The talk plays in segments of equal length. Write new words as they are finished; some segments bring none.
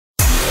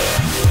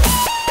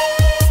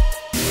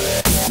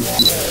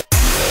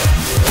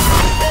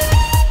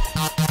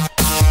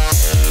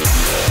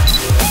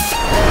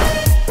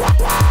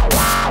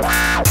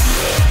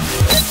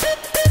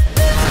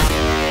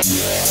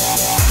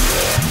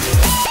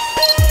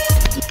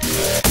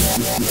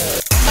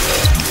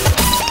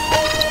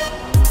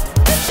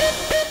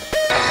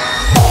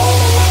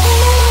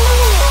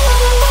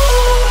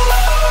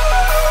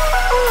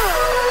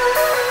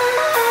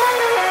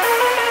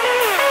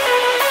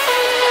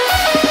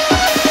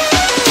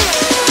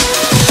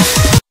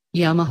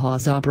Yamaha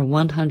Xabre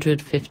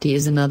 150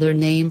 is another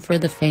name for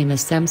the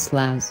famous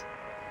M-Slaz.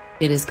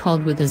 It is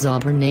called with the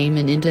Xabre name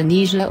in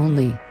Indonesia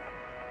only.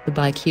 The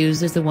bike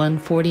uses a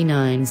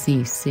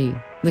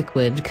 149cc,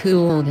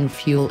 liquid-cooled and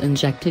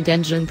fuel-injected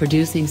engine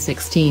producing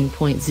 16.09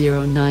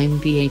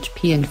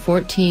 bhp and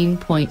 14.3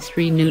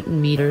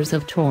 Nm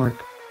of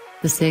torque.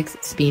 The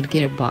 6-speed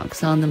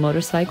gearbox on the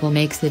motorcycle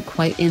makes it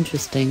quite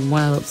interesting,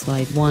 while its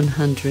light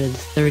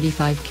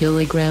 135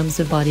 kg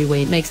of body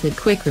weight makes it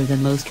quicker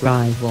than most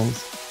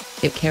rivals.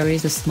 It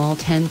carries a small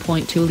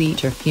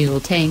 10.2-liter fuel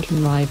tank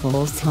and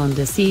rivals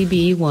Honda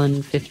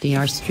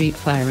CB150R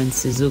Streetfire and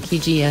Suzuki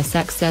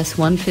GSX-S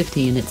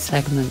 150 in its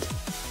segment.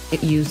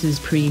 It uses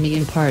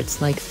premium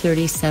parts like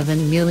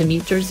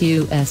 37mm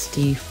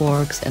USD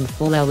forks and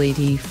full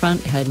LED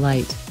front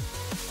headlight.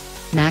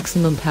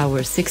 Maximum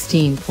power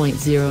 16.09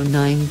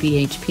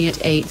 bhp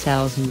at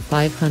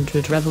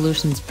 8,500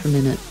 revolutions per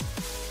minute.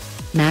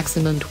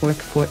 Maximum torque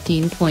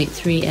 14.3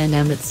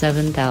 Nm at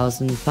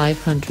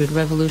 7,500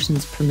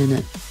 revolutions per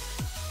minute.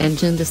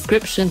 Engine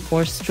description: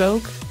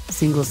 4-stroke,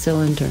 single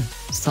cylinder,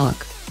 SOC,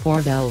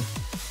 4-valve.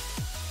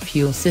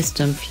 Fuel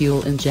system: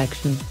 fuel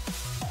injection.